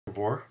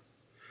before.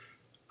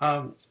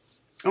 I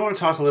want to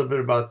talk a little bit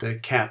about the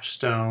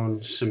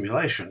Capstone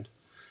simulation.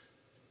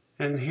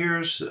 And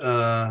here's,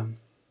 kind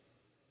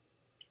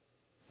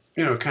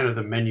of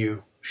the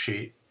menu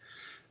sheet.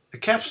 The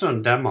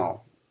Capstone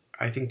demo,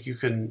 I think you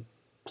can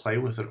play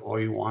with it all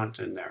you want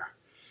in there.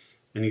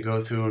 And you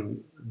go through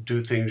and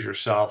do things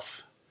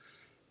yourself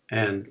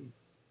and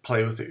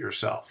play with it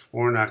yourself.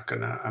 I'm not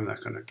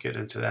gonna get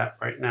into that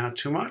right now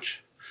too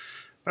much,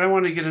 but I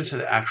want to get into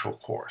the actual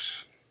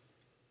course.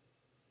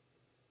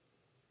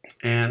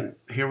 And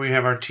here we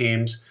have our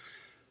teams.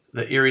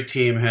 The Erie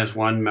team has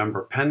 1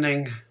 member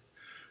pending.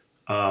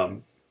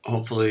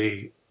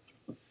 Hopefully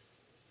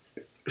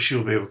she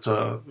will be able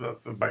to,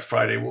 by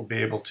Friday, we'll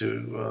be able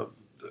to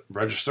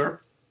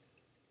register.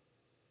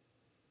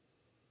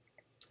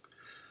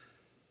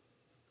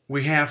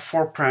 We have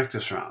 4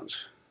 practice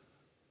rounds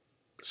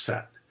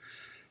set.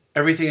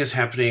 Everything is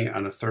happening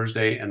on a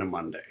Thursday and a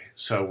Monday.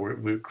 So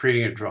we're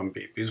creating a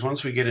drumbeat, because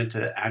once we get into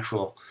the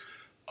actual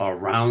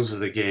rounds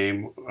of the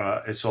game,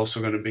 it's also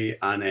going to be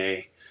on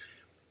a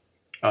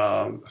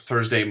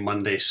Thursday,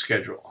 Monday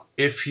schedule.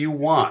 If you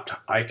want,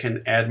 I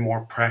can add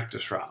more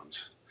practice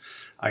rounds.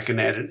 I can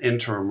add an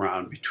interim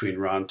round between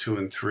round 2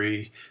 and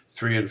 3,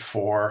 3 and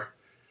 4.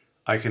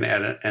 I can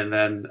add it and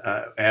then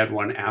add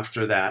one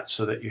after that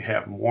so that you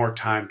have more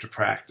time to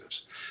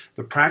practice.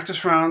 The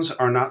practice rounds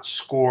are not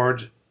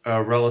scored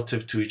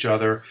relative to each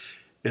other.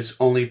 It's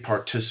only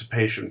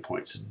participation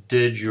points.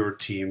 Did your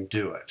team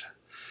do it?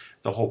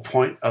 The whole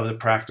point of the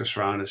practice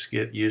round is to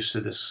get used to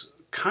this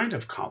kind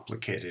of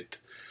complicated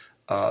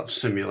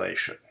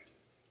simulation.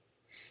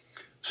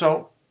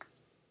 So,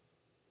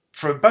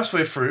 the best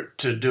way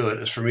to do it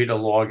is for me to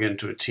log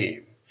into a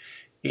team.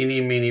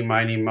 Eeny, meeny,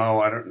 miny, mo,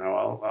 I don't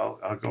know,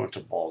 I'll go into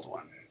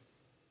Baldwin.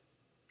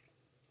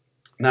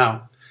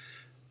 Now,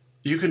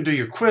 you can do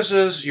your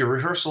quizzes, your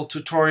rehearsal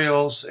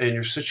tutorials, and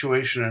your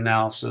situation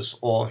analysis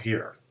all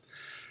here.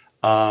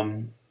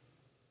 I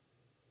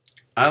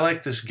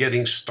like this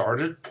getting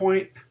started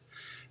point.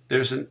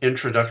 There's an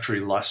introductory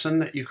lesson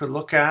that you could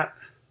look at.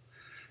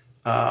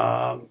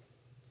 And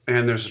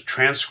there's a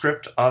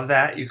transcript of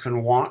that you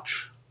can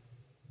watch.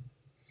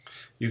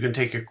 You can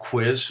take a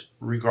quiz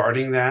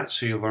regarding that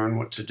so you learn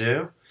what to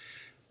do.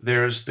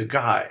 There's the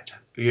guide.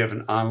 You have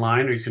an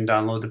online, or you can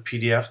download the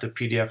PDF. The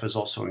PDF is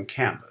also in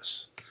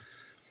Canvas.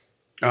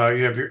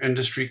 You have your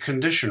industry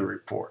condition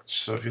reports.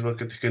 So if you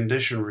look at the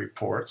condition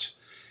reports,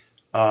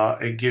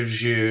 it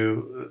gives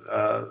you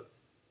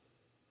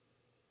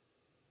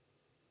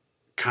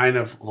kind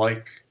of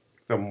like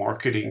the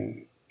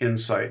marketing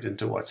insight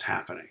into what's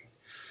happening.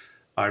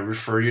 I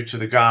refer you to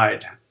the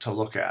guide to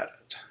look at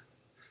it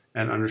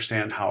and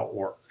understand how it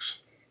works.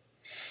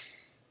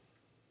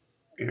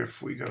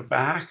 If we go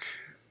back,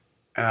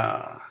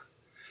 the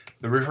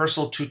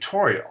rehearsal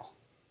tutorial,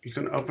 you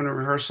can open a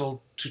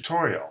rehearsal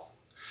tutorial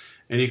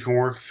and you can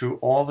work through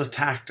all the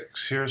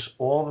tactics. Here's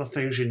all the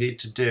things you need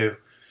to do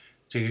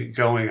to get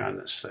going on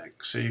this thing.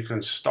 So you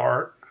can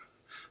start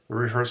the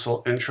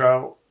rehearsal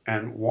intro,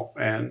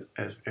 and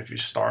if you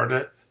start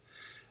it,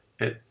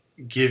 it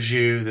gives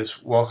you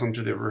this welcome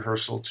to the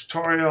rehearsal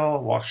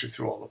tutorial, walks you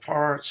through all the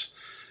parts.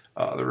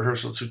 The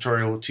rehearsal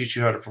tutorial will teach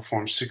you how to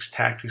perform 6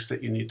 tactics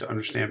that you need to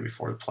understand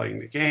before playing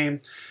the game.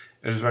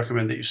 It is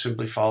recommended that you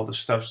simply follow the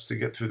steps to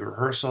get through the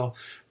rehearsal.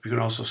 You can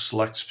also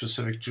select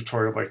specific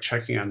tutorial by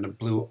checking on the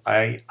blue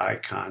eye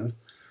icon.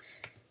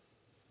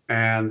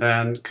 And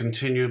then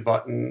continue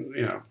button,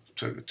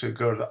 to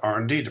go to the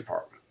R&D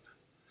department.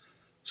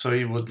 So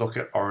you would look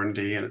at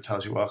R&D, and it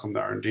tells you, welcome to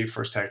R&D.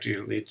 First tactic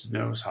you need to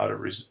know is how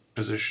to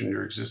position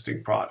your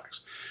existing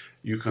products.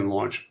 You can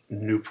launch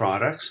new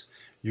products.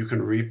 You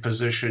can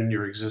reposition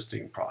your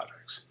existing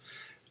products.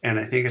 And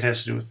I think it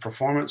has to do with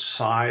performance,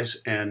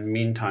 size, and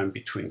mean time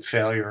between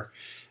failure.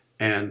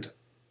 And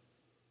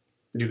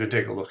you can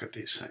take a look at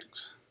these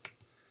things.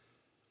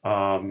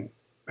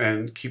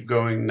 And keep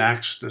going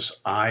next. This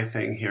I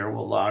thing here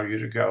will allow you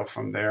to go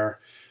from there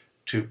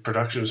to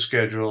production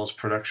schedules,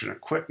 production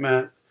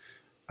equipment.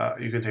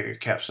 You can take a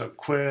Capstone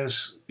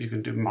quiz. You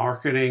can do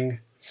marketing.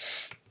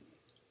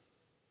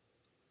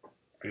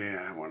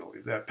 Yeah, I want to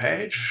leave that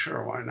page.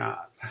 Sure, why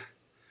not?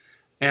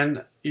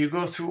 And you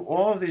go through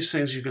all of these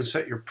things. You can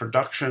set your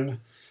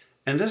production.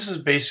 And this is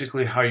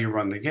basically how you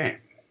run the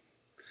game.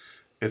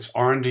 It's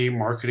R&D,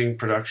 marketing,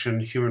 production,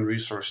 human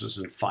resources,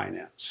 and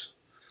finance.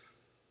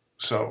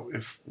 So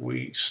if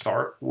we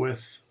start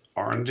with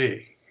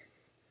R&D.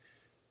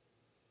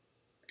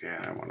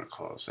 Yeah, I want to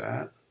close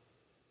that.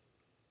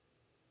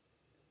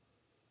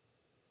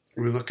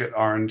 We look at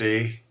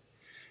R&D,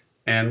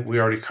 and we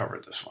already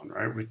covered this one,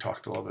 right? We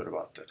talked a little bit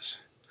about this.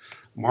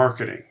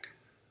 Marketing.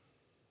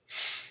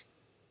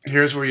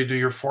 Here's where you do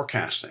your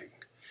forecasting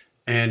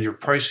and your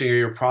pricing of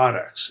your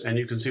products, and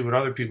you can see what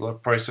other people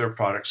have priced their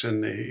products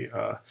in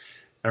the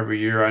every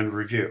year on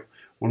review.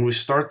 When we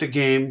start the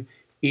game,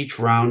 each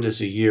round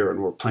is a year, and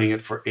we're playing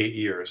it for 8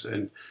 years.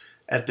 And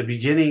at the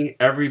beginning,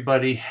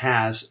 everybody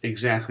has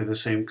exactly the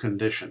same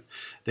condition.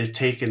 They've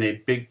taken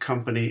a big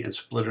company and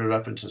split it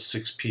up into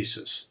 6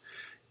 pieces.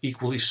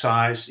 equally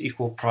sized,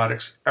 equal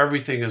products.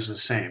 Everything is the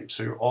same.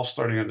 So you're all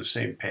starting on the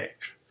same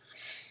page.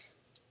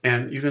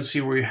 And you can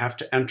see where you have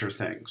to enter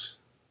things.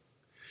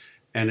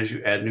 And as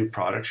you add new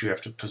products, you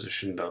have to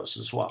position those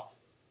as well.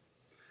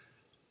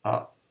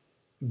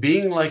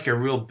 Being like a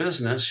real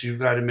business, you've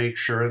got to make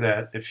sure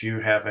that if you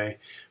have a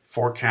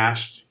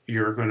forecast,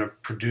 you're going to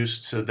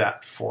produce to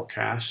that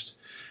forecast.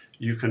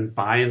 You can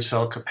buy and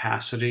sell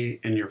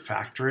capacity in your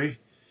factory.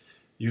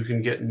 You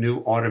can get new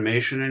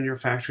automation in your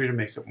factory to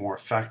make it more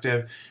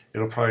effective.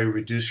 It'll probably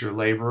reduce your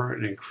labor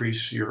and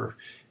increase your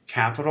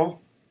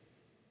capital.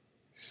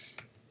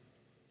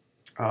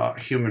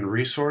 Human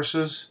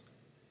resources.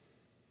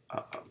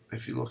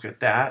 If you look at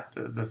that,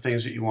 the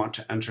things that you want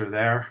to enter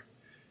there.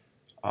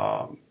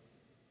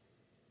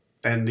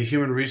 And the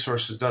human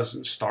resources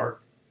doesn't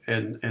start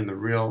in the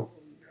real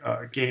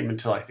game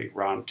until I think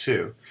round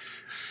 2.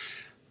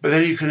 But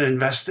then you can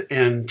invest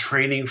in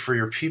training for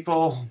your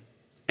people,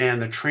 and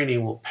the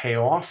training will pay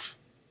off.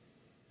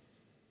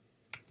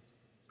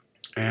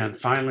 And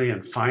finally,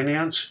 in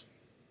finance,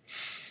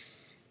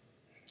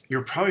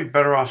 you're probably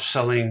better off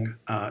selling,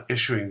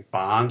 issuing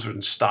bonds or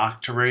in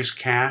stock to raise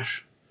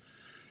cash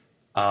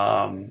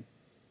than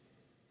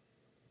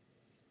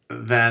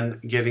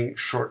getting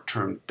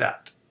short-term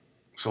debt.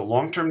 So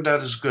long-term debt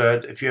is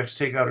good. If you have to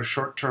take out a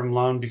short-term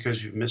loan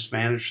because you've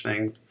mismanaged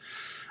things,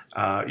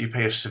 you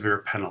pay a severe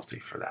penalty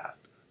for that.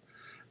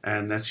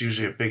 And that's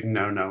usually a big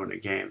no-no in a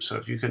game. So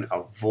if you can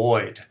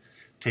avoid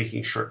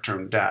taking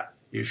short-term debt,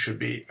 you should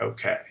be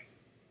okay.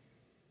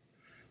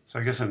 So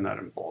I guess I'm not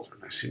in Baldwin.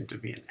 I seem to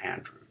be in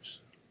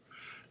Andrews.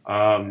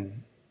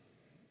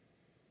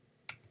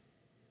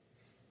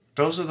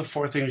 Those are the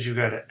 4 things you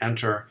got to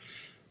enter.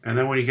 And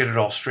then when you get it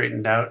all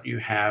straightened out, you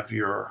have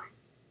your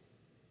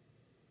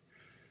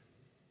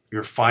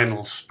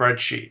final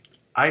spreadsheet.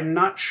 I'm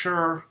not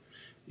sure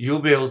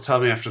you'll be able to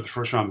tell me after the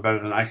first round better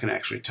than I can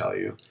actually tell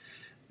you,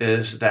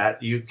 is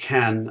that you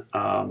can,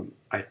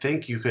 I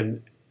think you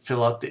can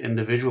fill out the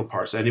individual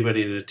parts.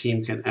 Anybody in a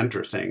team can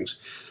enter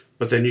things,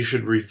 but then you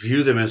should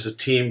review them as a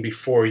team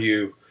before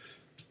you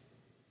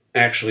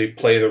actually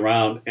play the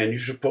round, and you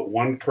should put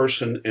one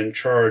person in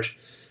charge.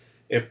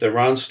 If the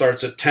round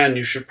starts at 10,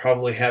 you should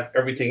probably have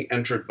everything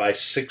entered by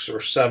 6 or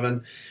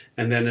 7,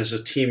 and then as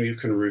a team you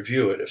can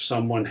review it. If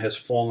someone has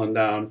fallen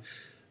down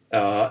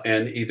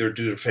and either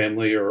due to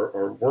family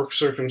or work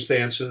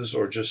circumstances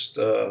or just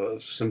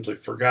simply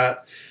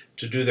forgot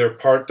to do their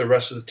part, the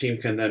rest of the team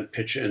can then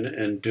pitch in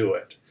and do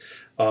it.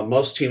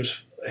 Most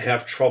teams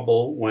have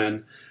trouble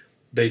when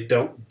they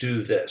don't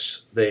do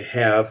this. They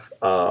have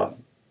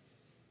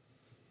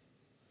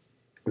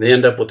they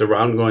end up with the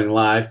round going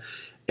live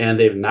and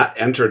they've not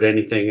entered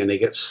anything and they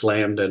get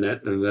slammed in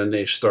it, and then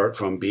they start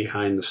from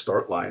behind the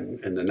start line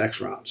in the next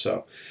round.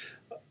 So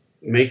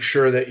make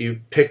sure that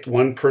you pick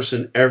one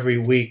person every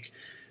week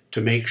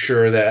to make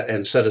sure that,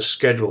 and set a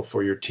schedule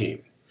for your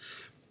team.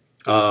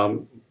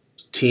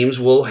 Teams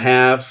will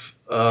have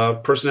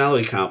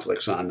personality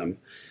conflicts on them,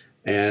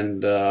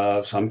 and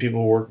some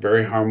people work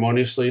very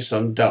harmoniously,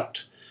 some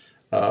don't.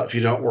 If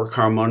you don't work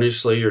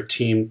harmoniously, your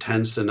team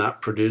tends to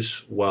not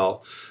produce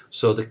well.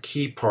 So the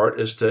key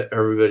part is to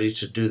everybody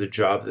to do the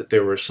job that they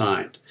were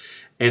assigned.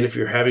 And if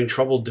you're having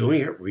trouble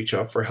doing it, reach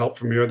out for help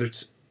from your other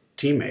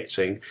teammates,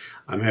 saying,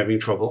 I'm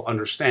having trouble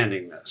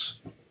understanding this.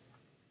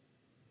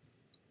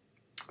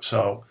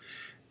 So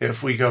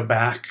if we go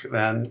back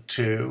then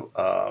to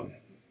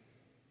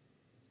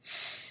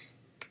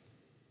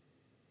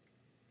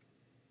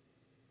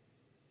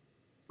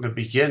the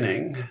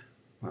beginning,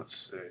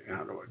 let's see,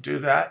 how do I do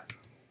that?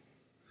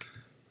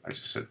 I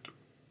just said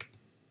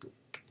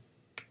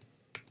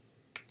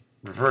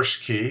reverse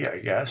key, I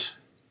guess,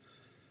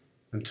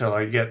 until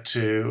I get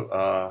to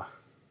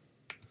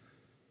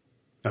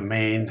the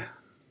main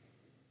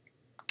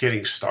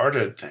getting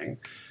started thing.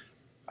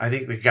 I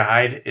think the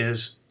guide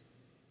is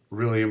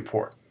really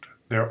important.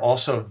 There are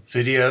also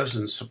videos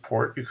and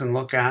support you can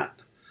look at.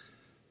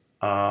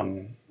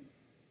 You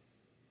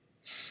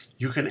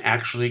can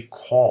actually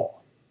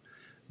call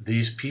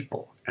these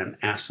people and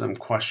ask them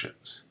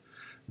questions.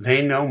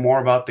 They know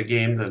more about the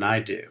game than I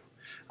do.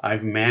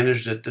 I've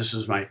managed it. This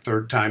is my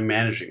 3rd time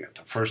managing it.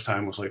 The first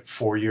time was like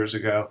 4 years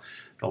ago.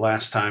 The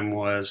last time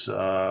was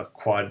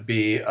Quad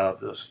B of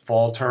the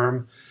fall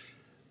term.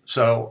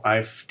 So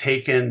I've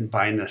taken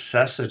by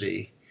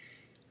necessity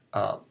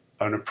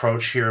an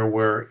approach here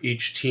where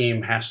each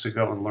team has to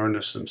go and learn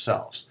this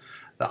themselves.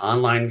 The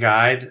online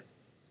guide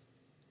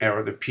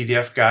or the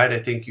PDF guide, I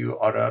think you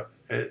ought to,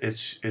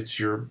 it's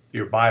your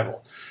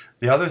Bible.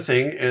 The other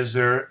thing is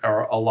there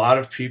are a lot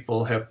of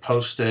people have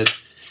posted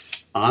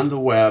on the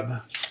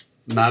web,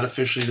 not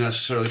officially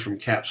necessarily from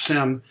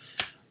Capsim,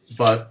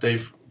 but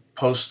they've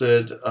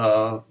posted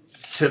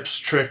tips,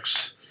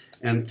 tricks,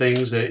 and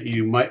things that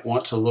you might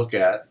want to look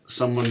at.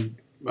 Someone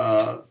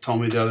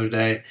told me the other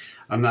day,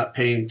 I'm not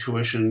paying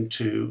tuition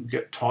to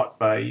get taught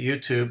by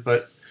YouTube,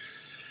 but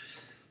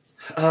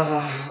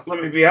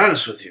let me be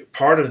honest with you.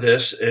 Part of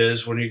this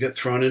is when you get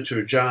thrown into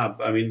a job.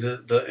 I mean,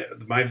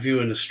 my view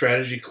in the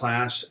strategy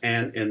class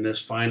and in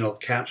this final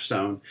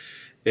capstone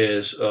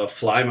is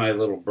Fly My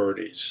Little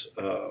Birdies.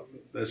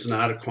 It's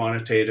not a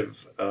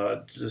quantitative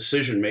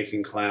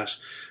decision-making class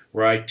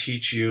where I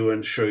teach you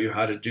and show you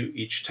how to do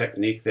each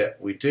technique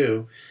that we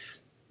do.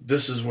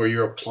 This is where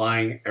you're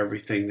applying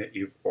everything that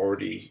you've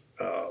already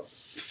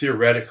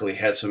theoretically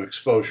had some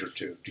exposure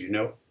to. Do you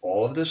know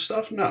all of this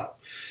stuff? No.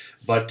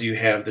 But do you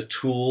have the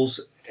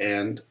tools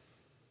and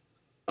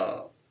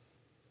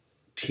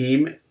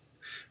team?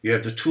 You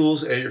have the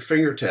tools at your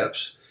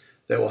fingertips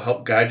that will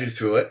help guide you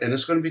through it, and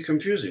it's going to be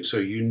confusing. So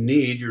you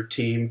need your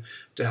team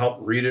to help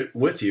read it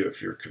with you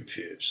if you're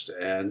confused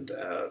and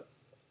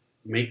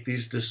make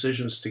these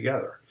decisions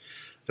together.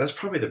 That's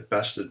probably the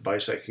best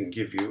advice I can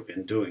give you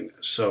in doing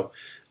this. So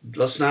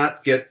let's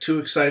not get too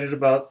excited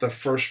about the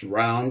first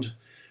round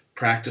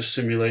practice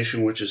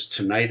simulation, which is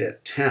tonight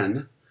at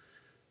 10,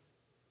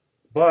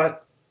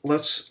 but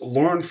let's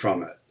learn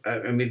from it.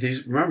 I mean,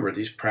 remember,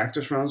 these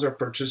practice rounds are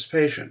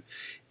participation.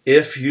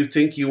 If you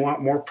think you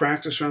want more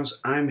practice rounds,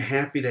 I'm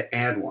happy to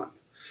add one.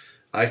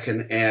 I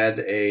can add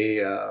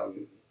a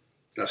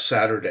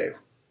Saturday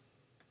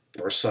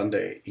or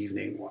Sunday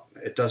evening one.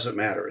 It doesn't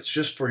matter. It's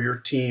just for your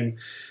team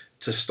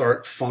to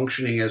start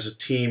functioning as a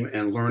team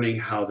and learning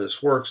how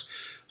this works,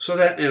 so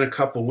that in a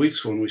couple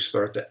weeks when we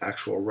start the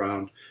actual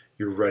round,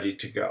 you're ready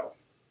to go.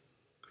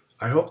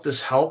 I hope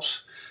this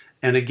helps.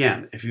 And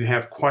again, if you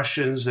have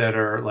questions that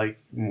are like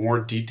more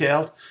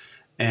detailed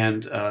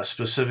and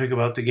specific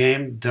about the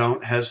game,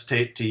 don't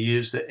hesitate to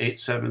use the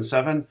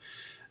 877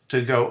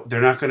 to go.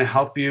 They're not going to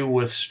help you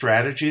with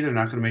strategy. They're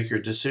not going to make your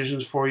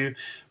decisions for you,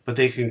 but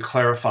they can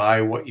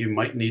clarify what you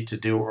might need to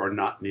do or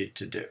not need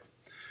to do.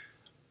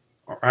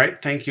 All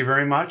right, thank you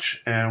very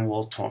much, and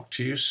we'll talk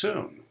to you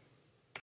soon.